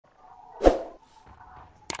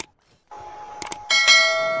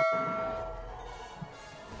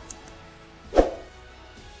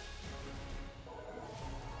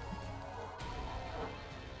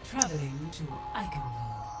Traveling to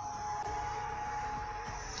Iconville.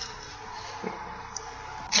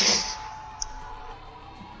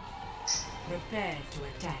 Prepare to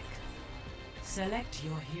attack. Select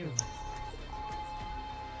your hero.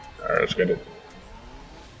 Alright, let's get it.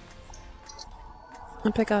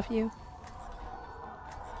 I'll pick off you.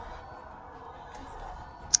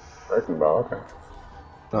 Wrecking ball, okay.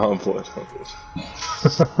 No, I'm blood.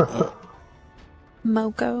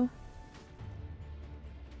 Moko.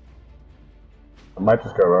 I might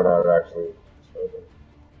just go Roadhog actually.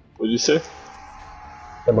 What'd you say?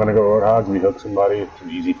 I'm gonna go Roadhog, rehook somebody, it's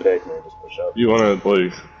an easy pick, maybe just push up. You wanna,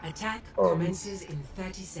 like... Attack commences in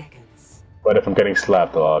 30 seconds. But if I'm getting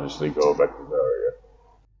slapped, I'll obviously go back to the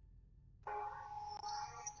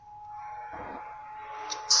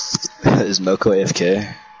area. Is Moko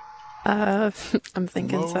AFK? I'm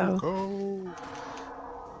thinking so.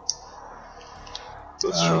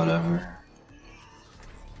 That's true. Whatever.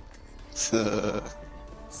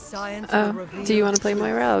 Do you want to play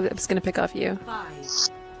Moira? I'm just gonna pick off you. 5,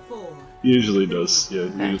 4, He usually does, yeah,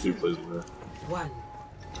 he usually plays with her. 1.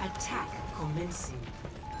 Attack commencing.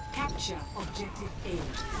 Capture objective A.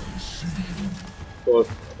 Well,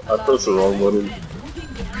 I pressed the wrong button.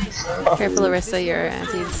 Careful, Larissa, your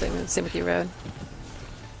auntie. Same with you, Road.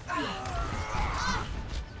 I'm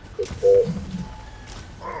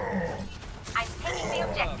taking the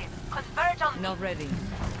objective. Converge on. Not ready.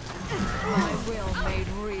 My will made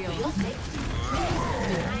real.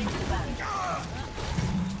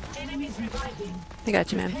 I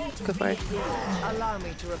got you, man. Go for it. Allow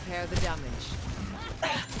me to repair the damage.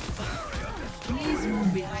 Please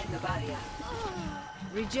move behind the barrier.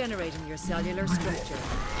 Regenerating your cellular structure.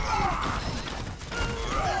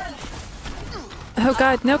 Oh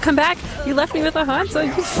god, no, come back! You left me with a Hanzo,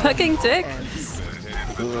 you fucking dick!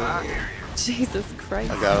 Jesus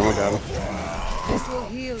Christ. I got him. This will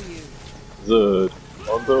heal you. The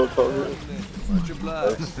Hondo cover?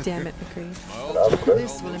 Damn it, McCree.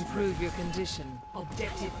 This will improve your condition.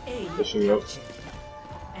 Objective A Fishing up. captured.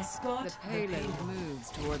 Escort The payload moves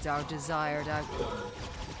towards our desired outcome.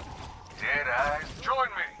 Dead eyes, join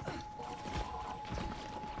me.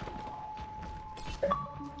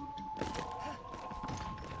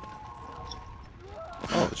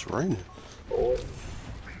 Oh, it's raining.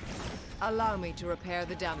 Allow me to repair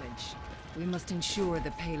the damage. We must ensure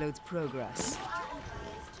the payload's progress.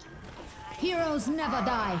 Heroes never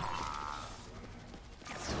die.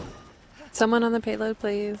 Someone on the payload,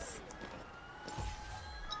 please.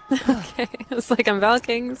 Okay, it's like I'm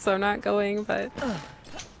Valking, so I'm not going, but...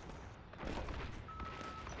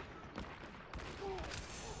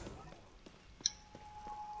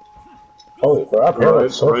 Holy crap,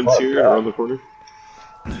 Alright, so Ryan's here, around the corner.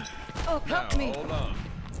 Oh, help me!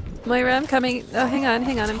 Moira, I'm coming. Oh, hang on,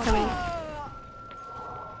 I'm coming.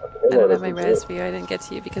 I don't have my res for you. I didn't get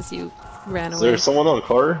to you because you ran Is away. there someone on a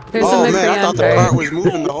car? There's Oh a man, I McCree thought on the cart. cart was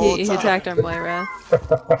moving the whole He time. attacked our Moira.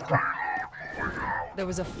 There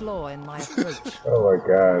was a flaw in my approach. Oh my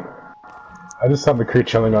god. I just saw McCree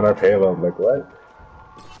chilling on our payload, like what?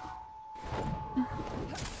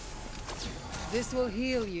 This will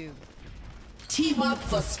heal you. Team up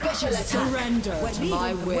for special attack. Surrender To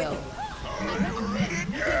my will. Oh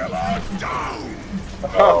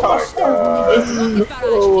my god.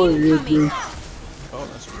 Oh my goodness. Oh,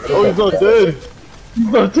 that's Oh, he's not dead! He's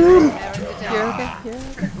not dead! You're okay?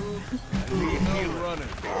 You're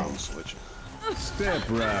okay? I'm switching. Step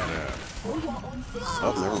right up. Oh,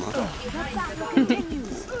 never mind. Thank you.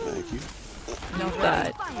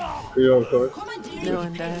 God, Are you on car? no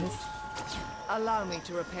one does. Allow me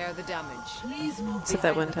to repair the damage. Except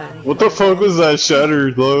that one time. What the fuck was that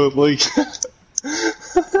shattered, though? Like...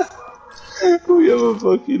 we have a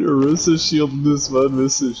fucking Orisa shield and this man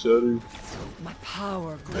misses shattered. My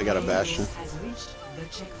power I got a bastion. has reached the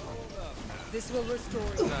checkpoint. This will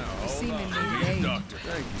restore you. You seem in need of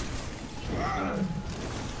aid.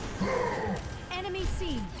 Enemy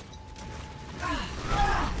seen.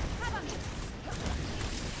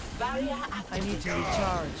 Barrier I need to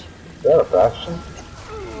recharge. Is that a bastion?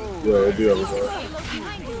 Yeah, I do have a car.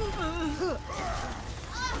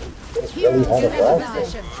 It's really had a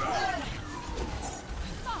bastion. Position.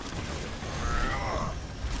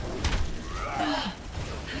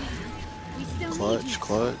 We still Clutch,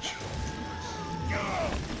 clutch.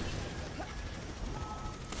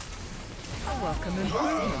 A welcome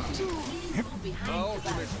improvement.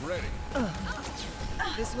 Ultimate's ready.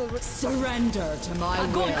 This will surrender to my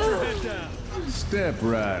will. Step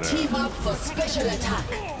right up. team up for special attack.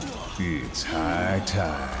 It's high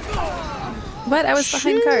time. What? I was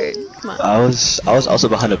behind cart. Come on. I was also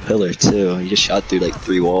behind a pillar too. You just shot through like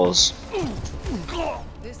 3 walls.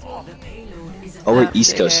 This will Oh, we're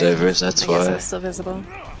East Coast servers, that's I guess why. it's still visible.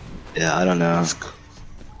 Yeah, I don't know.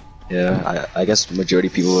 Yeah, I guess majority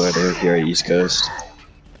of people are there here at East Coast.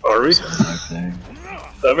 Are we? So, okay.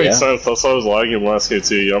 That makes Yeah. sense. That's why I was lagging last game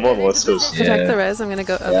too. I'm on West Coast. Protect the res, I'm gonna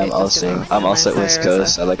go. Okay, Yeah, I'm also at West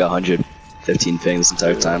Coast. I like 115 ping this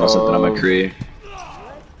entire time or something on my career.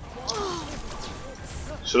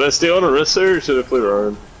 Should I stay on Orisa or should I play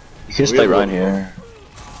Ryan? You can just play Ryan here.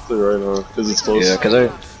 Play Ryan, huh? Because it's close. Yeah,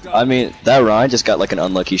 because I mean, that Ryan just got like an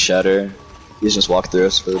unlucky shatter. He's just walked through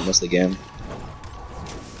us for most of the game.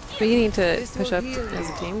 We need to push up as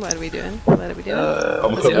a team. What are we doing? What are we doing?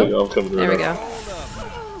 I'm Let's coming. go. I'm coming. There we right go.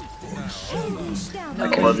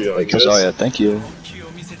 Like, Kazaya, thank you.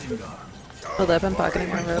 Hold up, I'm pocketing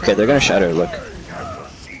my rope. Okay, they're gonna shatter, look.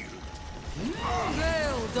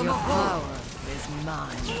 Your power is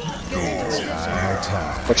mine.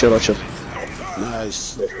 Watch out, watch out.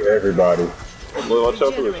 Nice. That's for everybody. Well, watch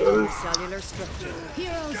out for the shatters. Cellular structure.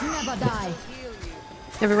 Heroes never die.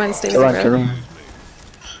 Everyone stay Kill with on, the kill rope. on.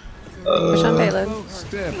 Push on payload.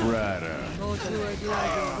 Step right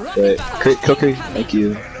up. Wait, Cookery, thank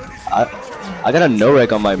you. I got a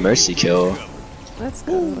no-reg on my Mercy kill. Let's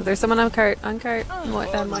go. There's someone on cart. On cart.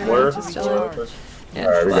 Where? Moira just chilling. Yeah.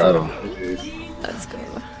 Alright, we got Wow. him. Let's go.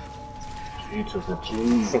 Each of the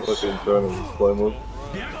G's. Fucking trying to play mode.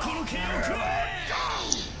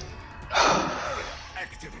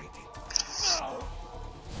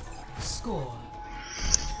 Score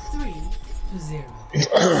 3-0.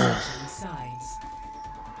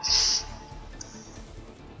 Sides.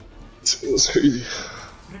 It's crazy.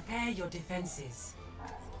 Prepare your defenses.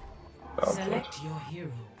 Oh, Select your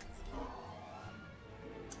hero.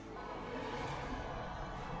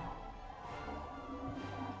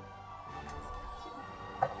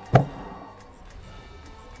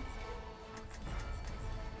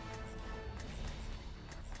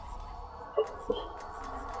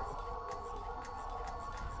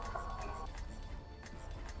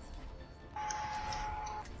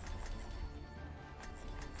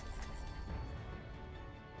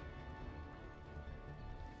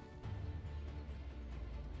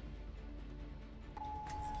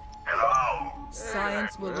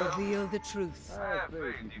 Science will reveal the truth.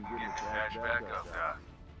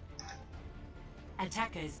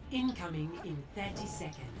 Attackers incoming in 30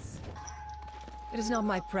 seconds. It is not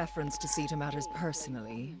my preference to see to matters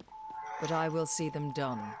personally, but I will see them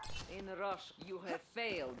done. In Russia, you have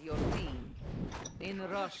failed your team. In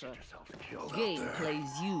Russia, game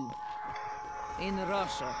plays you. In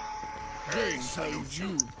Russia, game plays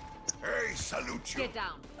you. Hey, salute you. Get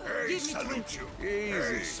down. Hey, Give me salute you. Easy.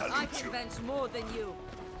 Hey, I salute can you. bench more than you.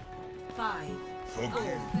 5, Forgive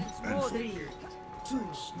and 4, 3, forget. 2,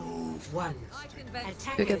 1. I can bench.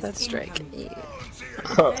 Attackers Go get that strike.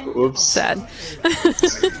 incoming. Whoops. Sad.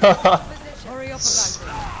 Hurry up about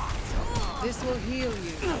it. This will heal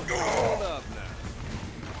you.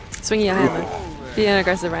 Swing your hammer. Be an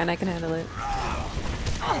aggressive Ryan, I can handle it.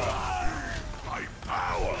 My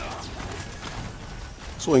power.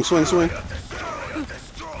 Swing, swing, swing.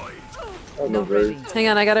 No ready. Hang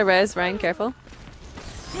on, I got a res. Ryan, careful.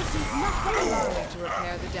 Allow me to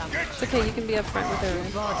repair the damage. It's okay, you can be up front with her.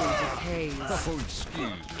 Ryan. Body decays. Oh,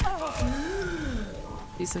 excuse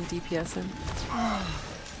Do some DPS in.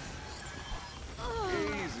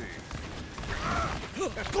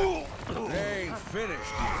 They ain't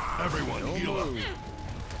finished yet. Everyone heal up.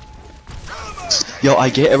 Yo, I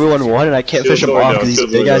get everyone one and I can't Shield fish them going off down, because these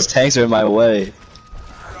shield big going ass down. tanks are in my way.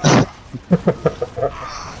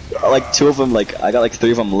 Like two of them, like I got like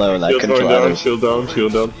three of them low and I Shield couldn't going kill down. either. Shield down.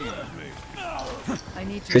 Shield down. I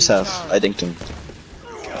need to Chris half, recharge. I dinked him.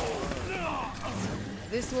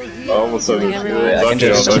 This will I heal. almost said Swing it. everyone. I can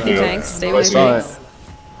just- Chicken tanks, stay with It's your fine.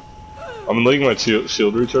 I'm letting my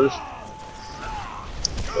shield recharge.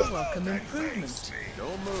 Welcome improvement.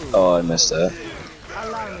 Oh, I missed that.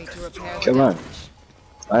 Allow me to repair the Come on. damage.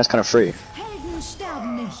 Mine's kind of free. Helden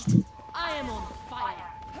sterben nicht. I am on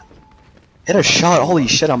fire. Hit a shot, holy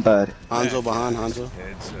shit, I'm bad. Hanzo behind Hanzo.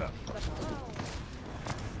 Heads up.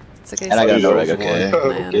 It's okay. And I got a so- no reg, okay.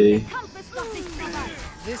 Okay.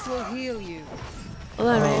 This will heal you. Hold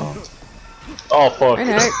on, Ryan. Oh fuck.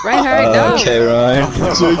 Reinhardt, no! Okay, Ryan. JK,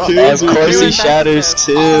 Of course he Everyone back to shatters choke.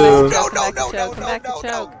 too. Come back to choke, come back to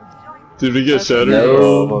choke. Did we get shattered?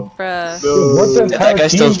 No. Bruh. What the If that guy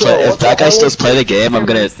still play, if that guy still play the game, I'm Your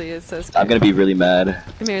gonna mercy is so scary. be really mad.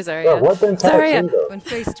 Come here, Yeah, Zarya. what the entire Zarya! team though? When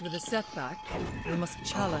faced with a setback, we must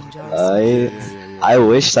challenge our I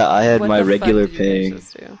wish that I had What my the fuck regular did you ping. guys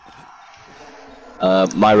just do? My Why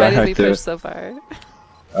did we Reinhardt through. push so far?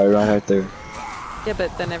 Reinhardt through. Yeah,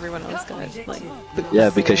 but then everyone else got like.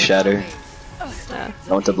 Yeah, because shatter. I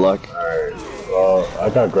want to block. Alright, well, I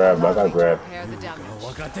got grabbed. Repair the damage.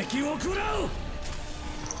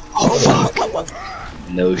 Oh fuck!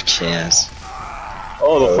 No chance.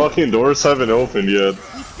 Oh, the fucking doors haven't opened yet.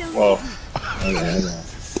 Wow.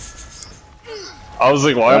 I was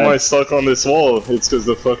like, why am I stuck on this wall? It's because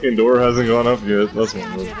the fucking door hasn't gone up yet. That's one.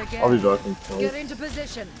 I'll be back. Get into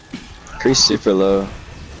position. Crease super low.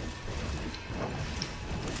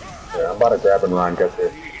 Yeah, I'm about to grab and run, get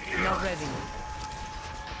there. Not ready.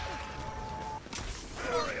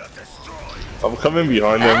 I'm coming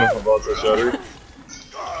behind them. I'm about to shatter.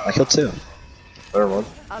 I killed two. Never mind.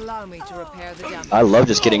 Allow me to repair the damage. I love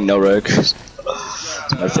just getting no rogue. It's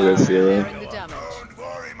my favorite feeling. Repairing the damage.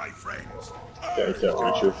 Yeah, I can't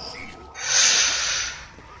reach you.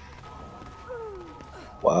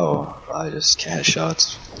 Wow, I just can't hit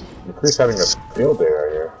shots. The Chris having a field day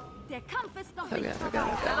right here.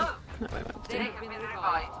 Okay.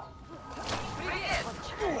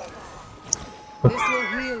 This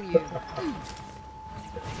will heal you.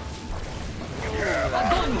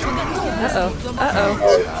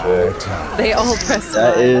 Uh-oh. They all pressed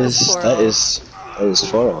That is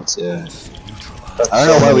 4 ults, yeah. I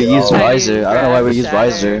don't know why we use visor. I don't know why we use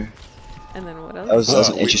visor. And then what else? That was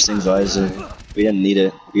an interesting visor. We didn't need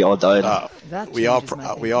it. We all died. We all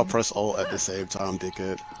press ult at the same time,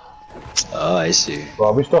 dickhead. Oh, I see.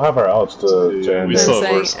 Well, we still have our outs to jam. We I'm still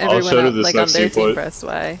saying have I'll everyone shatter up, this like on next their team team fight. press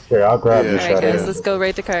Y. Here, I'll grab you, Alright shatter. guys, let's go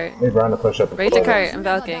right to cart. Hey, Brian, to push up. Right to cart, I'm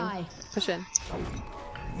valking. Push in.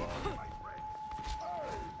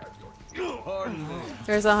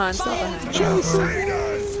 There's a Han still behind you.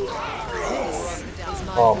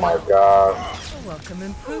 Oh my god. Welcome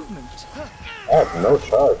improvement. I have no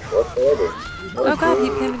charge whatsoever. Oh god, he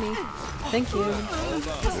pinned me. Thank you.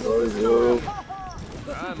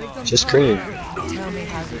 Just cream. Tell me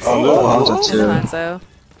how this Oh, Hanzo And too. Hanzo.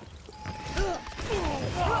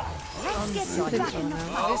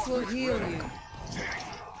 This will heal you.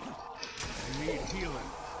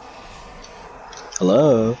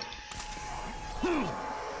 Hello. I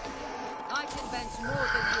can bench more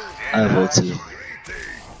than you. I have ulti.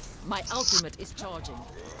 My ultimate is charging.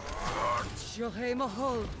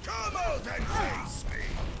 Mahol.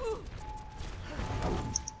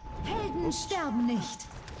 Helden sterben nicht.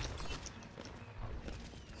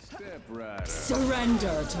 Step right up.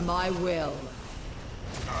 Surrender to my will.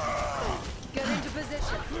 Get into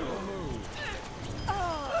position.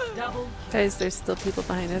 Guys, there's still people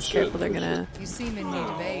behind us. Careful, they're gonna. You seem in need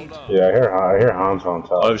of aid. Yeah, I hear Hans on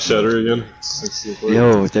top. I've shatter again.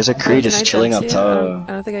 Yo, there's a Kree Can just I chilling jump up to you? top.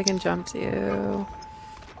 I don't think I can jump to you.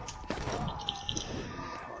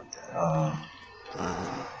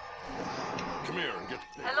 Come here and get.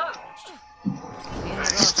 Hello. In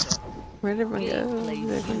Russia, Where did everyone go? Did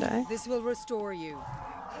everyone die? This will restore you.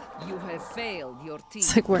 you have failed your team.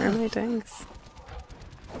 It's like, where are my tanks?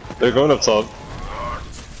 They're going up top.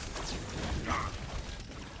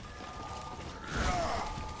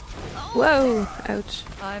 Whoa! Ouch.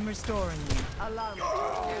 I'm restoring you. Allow me.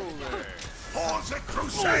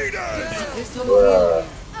 Crusaders! This will heal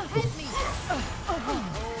you.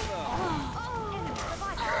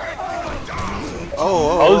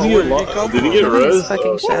 How does he get locked? Did he get These res?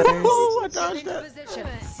 fucking shatters. Get into position.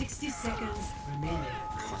 60 seconds remaining.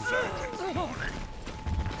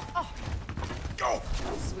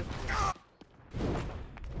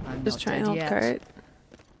 I'm Just not try and dead hold yet. cart.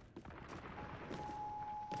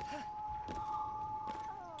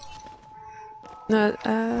 No,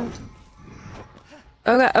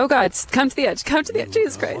 oh god, come to the edge,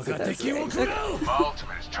 Jesus Christ. That's right. Okay.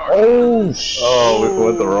 Oh, shit. Oh, we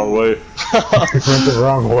went the wrong way. We went the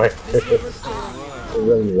wrong way. We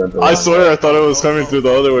really went the I wrong swear I thought it was coming through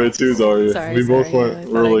the other way too, Zarya. Sorry, We both sorry, went. I We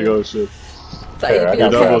thought were I like, did. oh shit. Thought you'd I be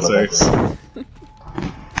got okay. Double grabbed. tanks.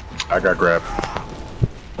 I got grabbed.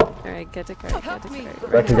 Alright, get to cart, get to cart.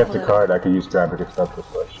 If I can get the card, I can use grab to stop this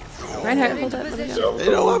push. Reinhardt, hold up, let me go. They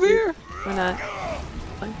don't over here. We're not.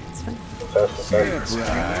 Fine, it's fine. Test.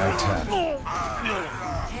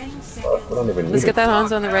 I don't even need Let's it. get that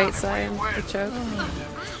Hans on the right side. The choke.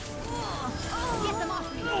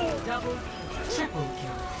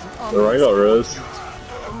 Alright, I got res.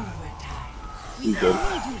 He's good.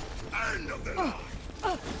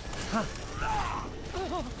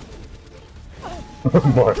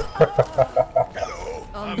 More.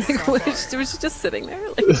 Was she just sitting there?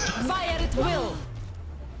 Like, Fire at will.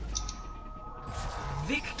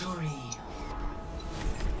 Victory.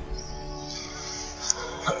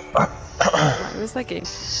 what was that game?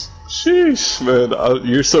 Sheesh, man.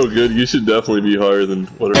 You're so good. You should definitely be higher than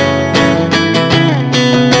whatever.